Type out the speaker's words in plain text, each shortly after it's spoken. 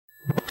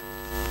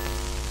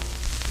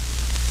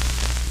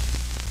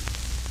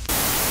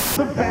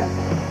The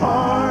best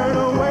part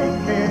of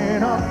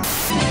waking up.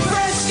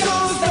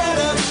 Fresco's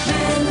better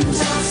than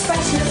just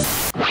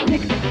freshness.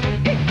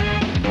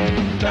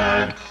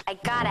 I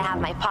gotta have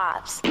my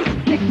pops. Hey,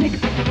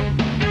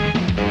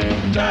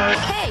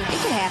 it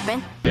could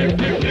happen.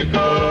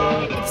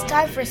 It's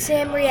time for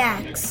Sam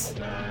Reacts.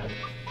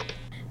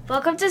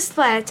 Welcome to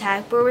Splat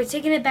Attack, where we're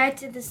taking it back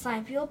to the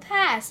Slime People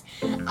past.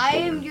 I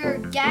am your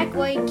Gag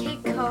White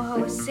Kid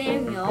co-host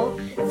Samuel,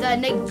 the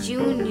Nick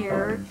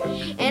Jr.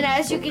 And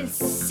as you can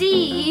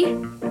see,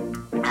 in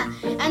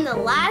the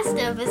last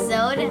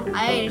episode,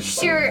 I had a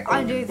shirt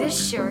under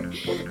this shirt.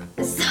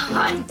 So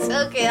I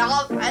took it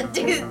off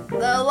under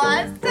the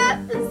last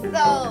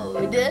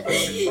episode.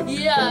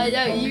 Yeah,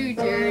 now you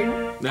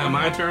turn. Now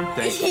my turn?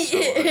 Thanks.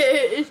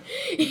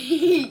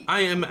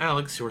 I am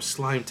Alex, your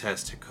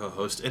Slime-tastic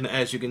co-host, and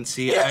as you can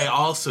see, I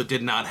also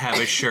did not have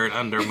a shirt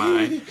under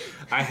mine.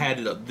 I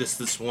had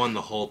this one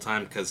the whole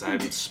time because I'm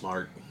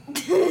smart.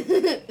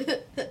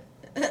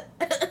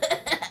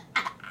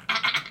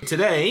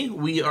 Today,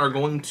 we are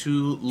going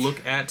to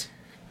look at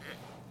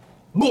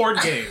board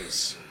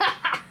games.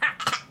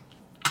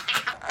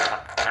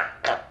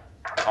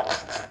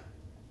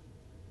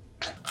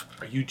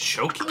 Are you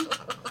choking?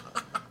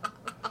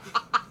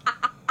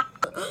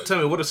 Tell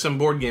me, what are some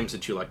board games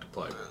that you like to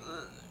play?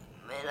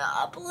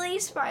 Monopoly,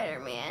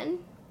 Spider-Man.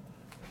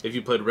 Have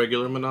you played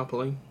regular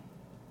Monopoly?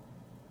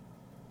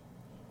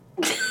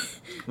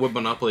 What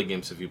Monopoly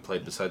games have you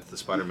played besides the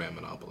Spider-Man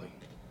Monopoly?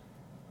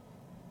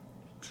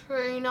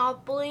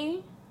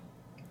 Trainopoly.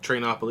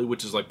 Trainopoly,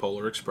 which is like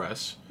Polar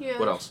Express. Yeah.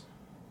 What else?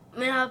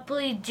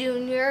 Monopoly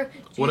Junior.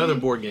 What other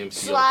board games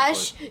do you like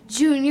to play? /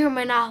 Junior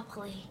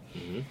Monopoly.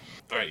 Mm-hmm.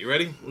 All right, you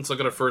ready? Let's look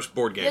at our first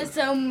board game. Yes,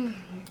 Here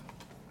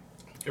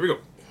we go.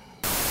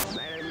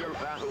 Man your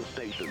battle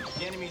stations.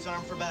 The enemy's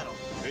armed for battle.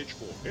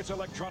 H4. It's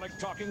electronic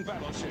talking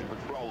battleship.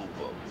 Patrol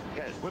boat.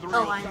 Kent. With Oh,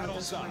 real I know battle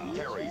this sound. one.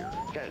 Carrier.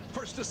 Kent.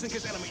 First to sink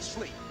his enemy's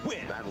fleet.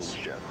 Win.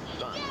 Battleship.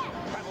 Sun.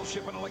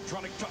 Battleship, an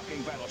electronic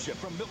talking battleship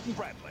from Milton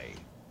Bradley.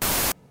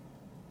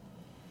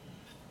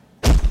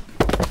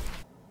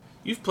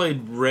 You've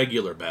played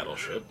regular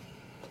Battleship.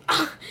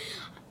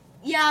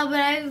 Yeah, but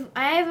I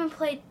haven't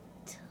played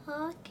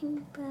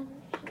Talking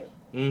Battleship.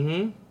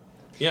 Mm-hmm.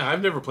 Yeah,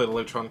 I've never played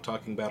electronic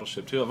talking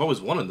Battleship too. I've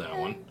always wanted that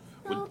one.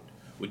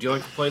 Would you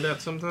like to play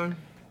that sometime?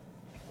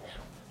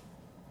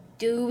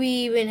 Do we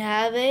even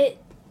have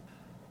it?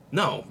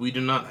 No, we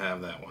do not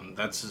have that one.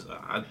 That's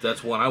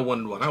one I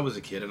wanted when I was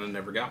a kid, and I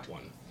never got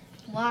one.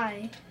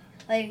 Why?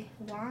 Like,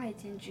 why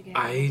didn't you get it?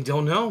 I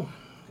don't know.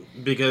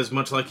 Because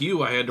much like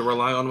you, I had to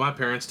rely on my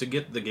parents to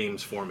get the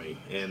games for me,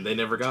 and they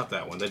never got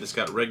that one. They just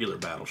got regular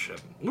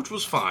Battleship, which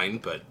was fine,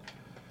 but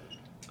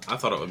I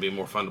thought it would be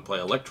more fun to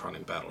play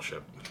electronic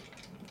Battleship.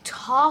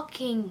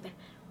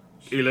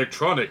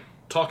 Electronic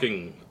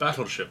talking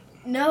Battleship.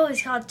 No,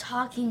 it's called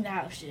Talking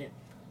Battleship.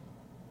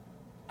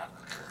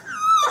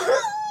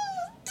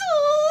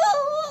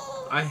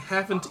 I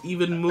haven't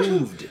even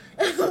moved.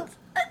 I thought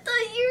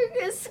you were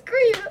gonna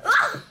scream.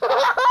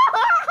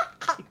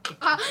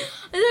 I thought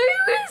you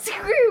were gonna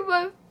scream in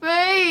my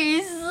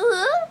face.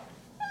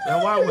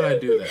 Now, why would I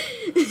do that?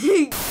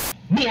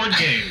 Board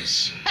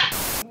games.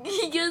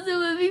 Because it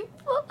would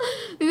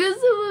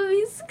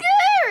be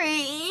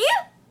scary.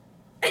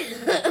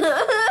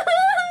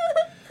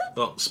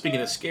 Well,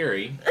 speaking of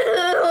scary,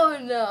 Oh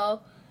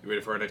no. you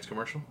ready for our next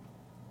commercial?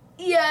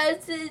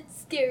 Yes,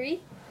 it's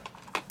scary.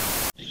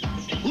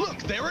 Look,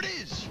 there it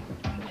is.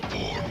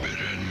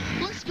 Forbidden.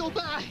 Let's go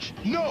back.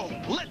 No,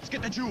 let's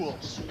get the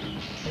jewels.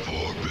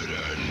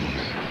 Forbidden.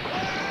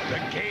 The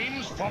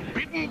game's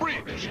Forbidden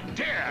Bridge.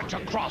 Dare to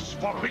cross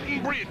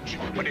Forbidden Bridge.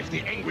 But if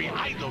the angry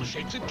idol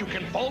shakes it, you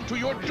can fall to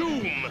your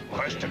doom.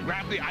 First to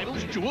grab the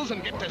idol's jewels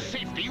and get to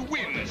safety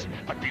wins.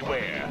 But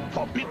beware,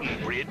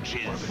 Forbidden Bridge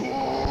is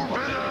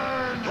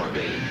Forbidden.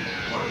 Forbidden.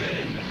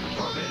 Forbidden.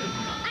 Forbidden.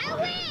 I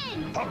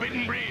win.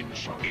 Forbidden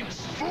Bridge.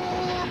 It's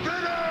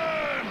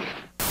Forbidden.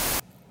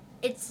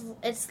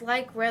 It's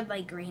like red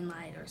light, green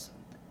light, or something.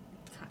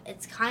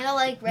 It's kind of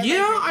like red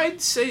Yeah,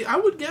 light. I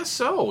would guess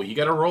so. You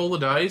got to roll the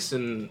dice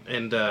and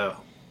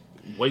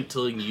wait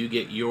till you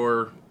get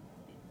your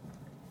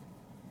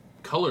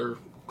color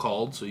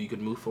called so you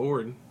can move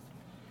forward.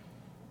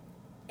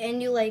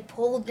 And you like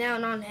pull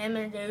down on him,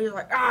 and then you're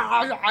like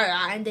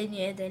and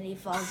then he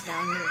falls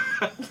down.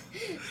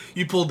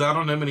 You pull down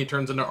on him and he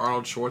turns into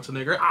Arnold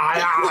Schwarzenegger.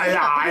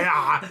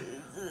 Ah.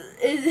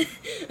 And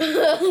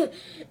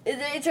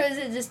then it turns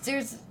into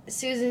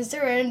Susan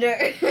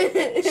Surrender.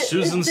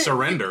 Susan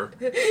Surrender.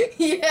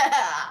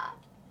 Yeah.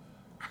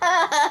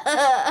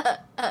 I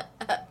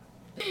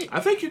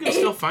think you can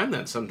still find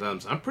that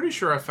sometimes. I'm pretty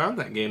sure I found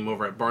that game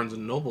over at Barnes &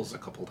 Noble's a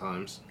couple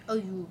times. Oh,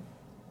 you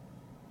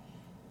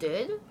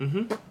did?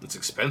 Mm-hmm. It's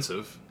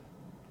expensive.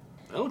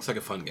 That looks like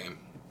a fun game.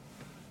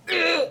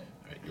 Alright,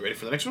 you ready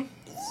for the next one?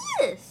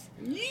 Yes.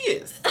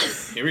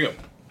 Yes. Here we go.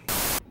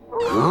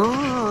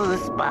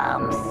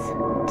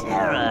 Goosebumps.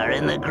 Terror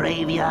in the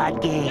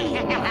graveyard game.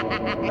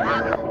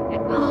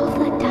 Roll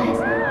the dice.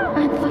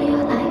 Run for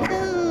your life.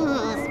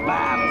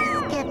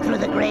 Goosebumps. Get through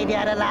the graveyard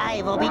graveyard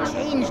alive or be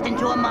changed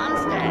into a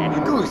monster.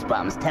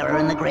 Goosebumps Terror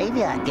in the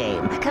Graveyard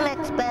game.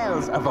 Collect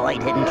spells,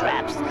 avoid hidden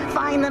traps,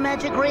 find the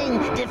magic ring,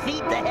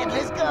 defeat the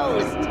headless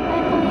ghost.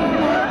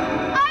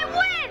 I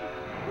win!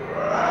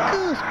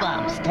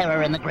 Goosebumps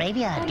Terror in the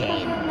Graveyard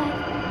game.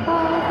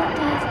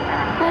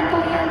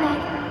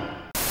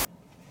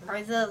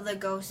 Are the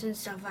ghosts and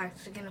stuff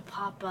actually gonna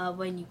pop up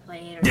when you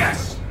play it? Or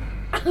Yes!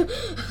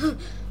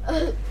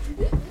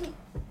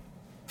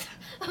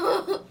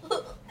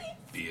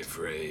 Be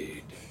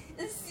afraid.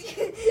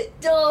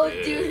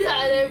 Don't do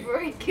that ever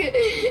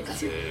again.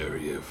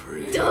 Very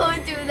afraid.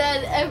 Don't do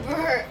that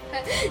ever.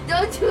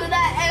 Don't do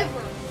that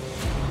ever.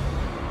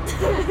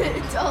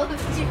 Don't.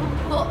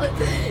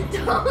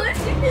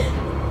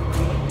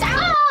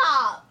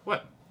 Stop!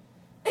 What?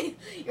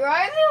 You're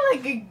acting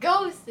like a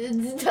ghost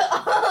and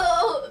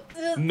stuff.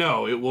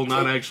 No, it will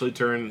not actually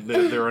turn.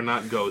 There are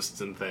not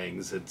ghosts and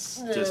things.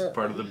 It's just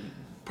part of the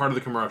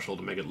commercial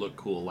to make it look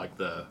cool, like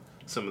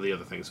some of the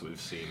other things we've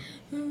seen.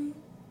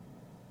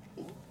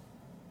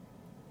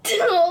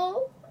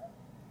 No.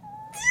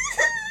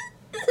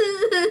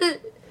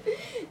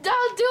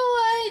 Don't do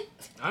it.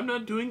 I'm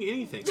not doing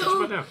anything. Touch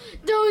my down.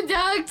 Don't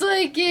act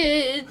like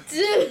it.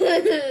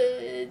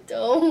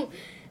 Don't.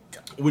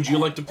 Would you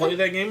like to play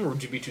that game, or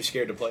would you be too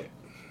scared to play it?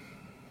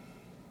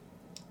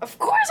 Of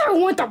course I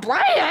want to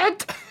play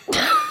it.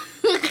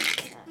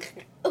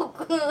 Of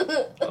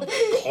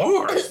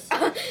course.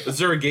 Is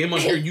there a game on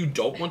here you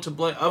don't want to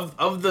play?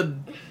 Of the,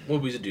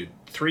 what was it, dude?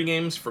 3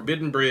 games: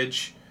 Forbidden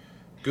Bridge,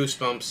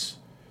 Goosebumps,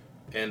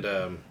 and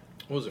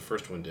what was the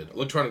first one? Did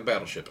Electronic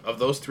Battleship? Of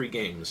those 3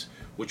 games,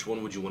 which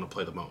one would you want to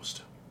play the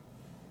most?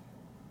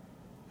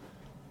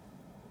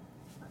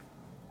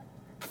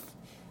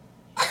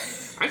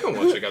 I can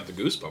watch. I got the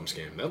Goosebumps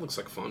game. That looks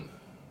like fun.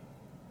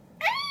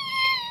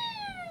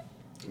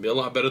 It'd be a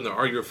lot better than the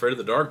Are You Afraid of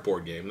the Dark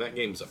board game. That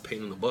game's a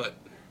pain in the butt.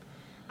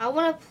 I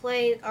want to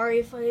play Are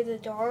You Afraid of the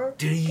Dark?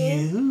 Do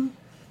you?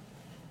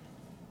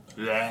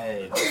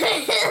 Right.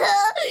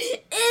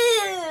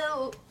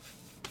 Ew.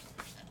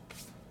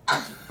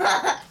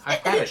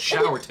 I've had a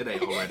shower today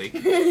already.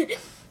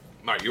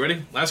 Alright, you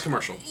ready? Last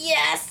commercial.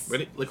 Yes.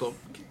 Ready? Look up.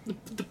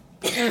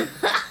 You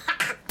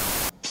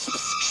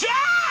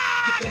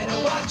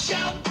better watch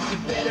out. You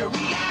better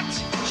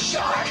react.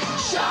 Shark,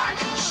 shark,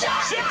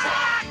 shark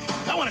attack.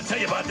 I want to tell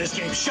you about this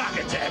game, Shark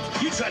Attack.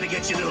 You try to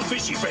get your little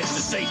fishy friends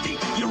to safety.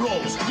 You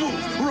rolls, move.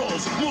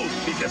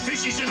 If your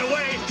fishy's in the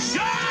way,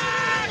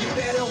 shark! You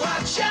better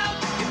watch out.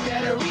 You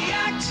better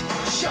react.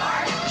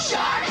 Shark,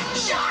 shark,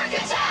 shark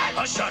attack.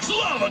 Us sharks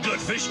love a good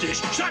fish dish.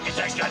 Shark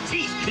Attack's got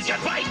teeth. It's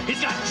got bite.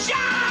 It's got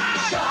shark!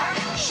 Shark,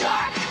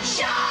 shark,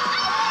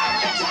 shark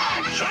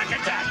attack. Shark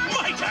Attack,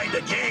 my kind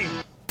of game.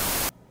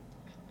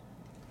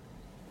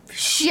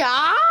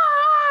 Shark.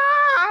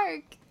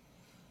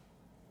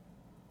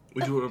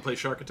 Would you want to play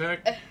Shark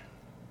Attack?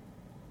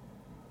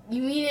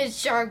 You mean it's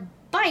Shark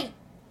Bite?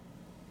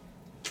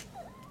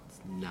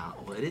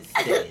 Not what it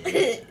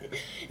said.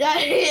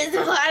 That is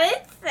what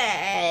it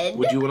said.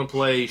 Would you want to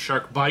play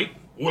Shark Bite?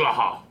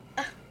 Woolah!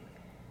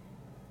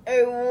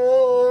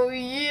 Oh,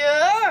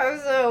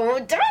 yes.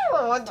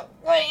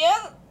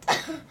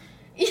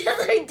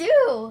 Yes, I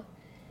do.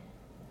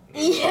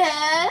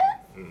 Yeah?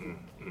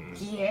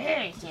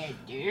 Yes, I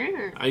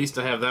do. I used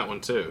to have that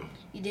one too.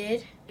 You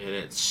did? And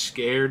it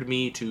scared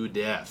me to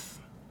death.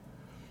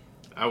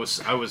 I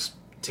was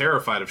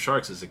terrified of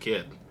sharks as a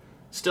kid.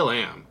 Still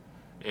am.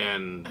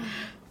 And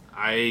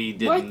I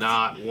did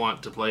not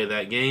want to play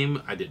that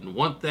game. I didn't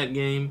want that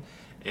game.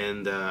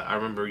 And I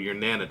remember your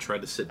Nana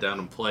tried to sit down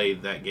and play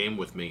that game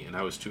with me, and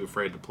I was too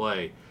afraid to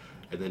play.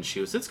 And then she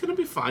was, it's going to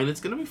be fine,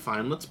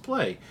 let's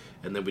play.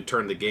 And then we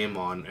turned the game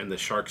on, and the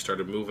shark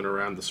started moving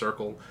around the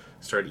circle,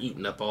 started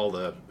eating up all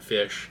the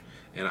fish,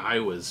 and I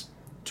was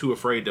too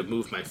afraid to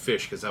move my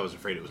fish because I was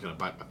afraid it was going to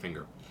bite my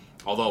finger.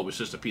 Although it was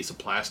just a piece of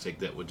plastic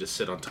that would just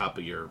sit on top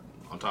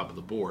of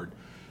the board.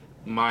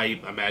 My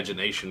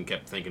imagination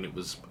kept thinking it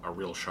was a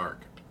real shark.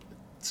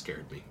 It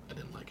scared me. I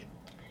didn't like it.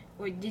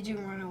 Wait, did you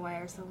run away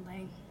or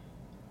something?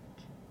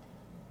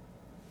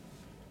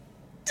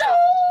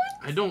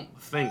 I don't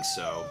think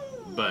so,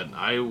 but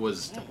I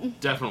was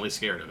definitely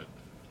scared of it.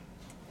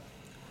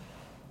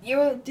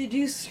 Did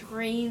you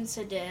scream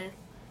to death?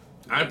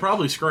 I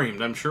probably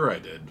screamed. I'm sure I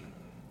did.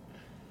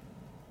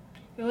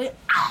 Really?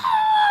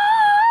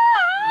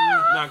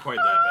 Not quite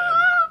that bad.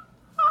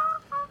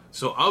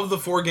 So, of the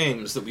 4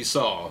 games that we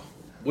saw,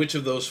 which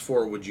of those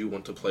 4 would you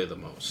want to play the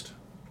most?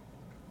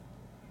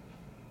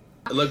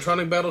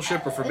 Electronic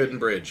Battleship or Forbidden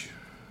Bridge?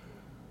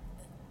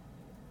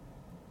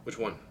 Which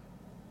one?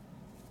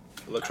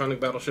 Electronic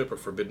Battleship or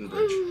Forbidden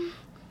Bridge?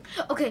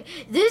 Okay,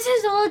 this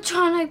is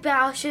Electronic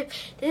Battleship.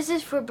 This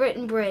is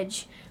Forbidden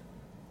Bridge.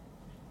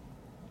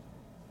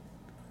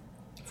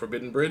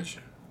 Forbidden Bridge?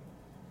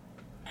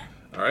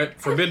 Alright,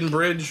 Forbidden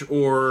Bridge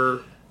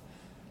or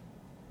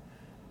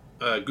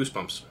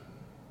Goosebumps?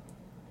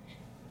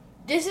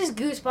 This is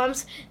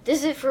Goosebumps.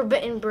 This is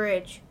Forbidden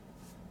Bridge.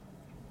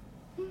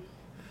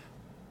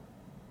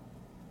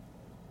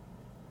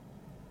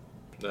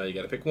 You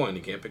gotta pick one.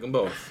 You can't pick them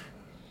both.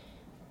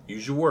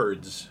 Use your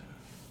words.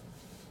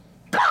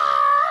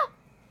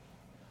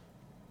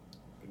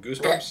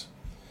 Goosebumps?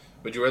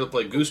 Would you rather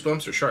play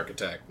Goosebumps or Shark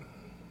Attack?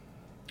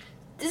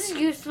 This is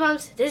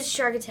Goosebumps. This is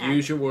Shark Attack.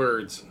 Use your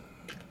words.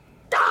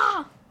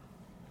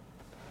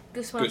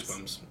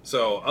 Goosebumps.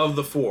 So, of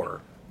the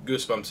 4,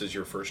 Goosebumps is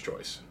your first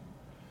choice.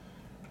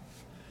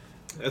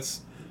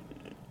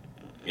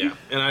 Yeah,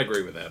 and I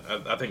agree with that.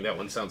 I think that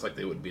one sounds like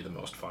they would be the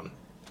most fun.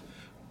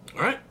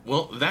 All right,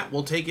 well, that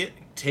will take it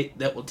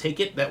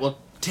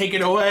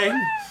away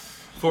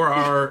for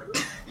our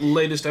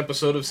latest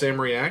episode of Sam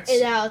Reacts.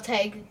 And that'll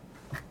take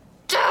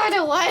that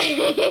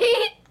away.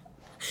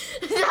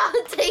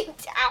 That'll take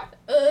down.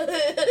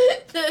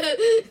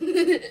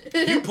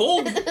 You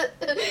pulled.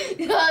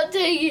 I'll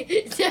take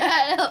it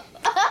down.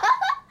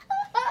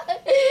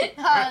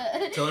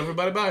 Right, tell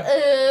everybody bye.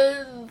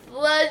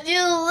 Watch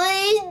you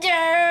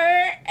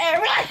later.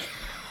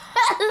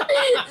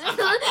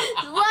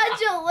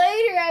 Watch you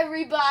later,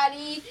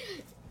 everybody.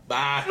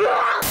 Bye.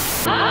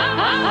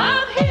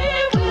 I'm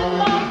here with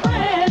my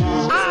friends.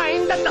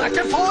 I'm the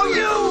doctor for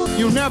you.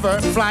 You never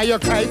fly your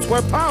kites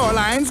where power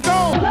lines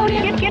go.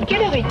 Get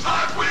away.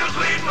 Hot Wheels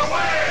leading the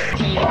way.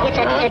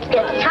 It's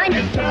time.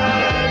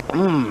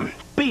 Mmm,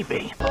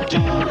 beefy.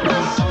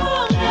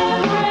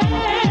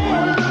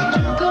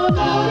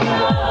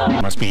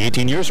 Must be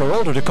 18 years or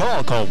older to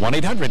call. Call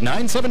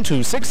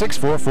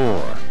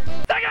 1-800-972-6644.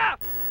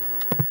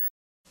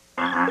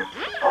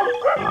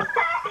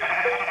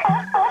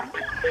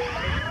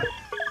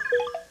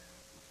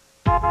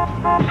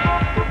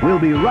 We'll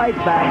be right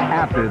back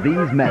after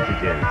these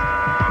messages.